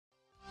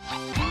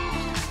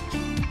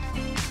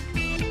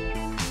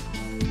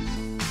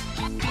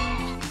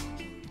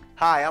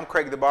Hi, I'm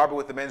Craig the Barber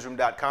with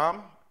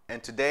themensroom.com,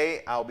 and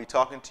today I'll be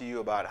talking to you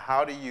about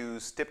how to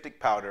use styptic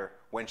powder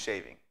when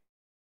shaving.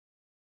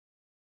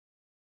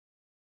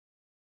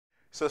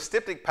 So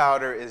styptic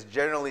powder is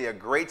generally a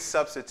great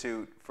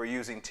substitute for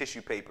using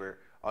tissue paper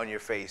on your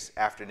face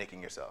after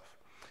nicking yourself.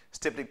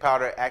 Styptic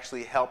powder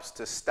actually helps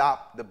to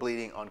stop the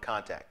bleeding on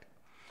contact.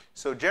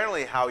 So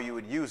generally how you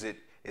would use it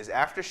is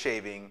after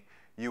shaving,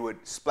 you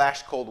would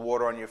splash cold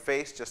water on your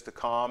face just to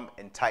calm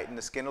and tighten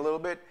the skin a little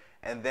bit,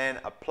 and then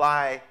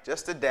apply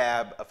just a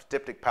dab of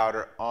styptic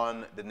powder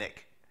on the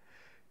nick.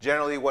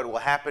 Generally what will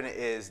happen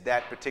is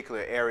that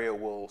particular area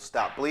will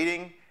stop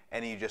bleeding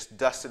and you just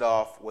dust it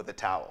off with a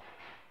towel.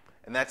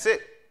 And that's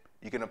it.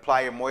 You can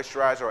apply your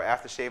moisturizer or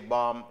aftershave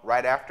balm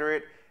right after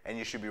it and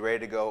you should be ready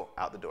to go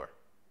out the door.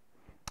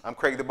 I'm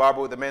Craig the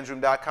Barber with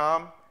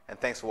themensroom.com, and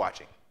thanks for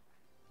watching.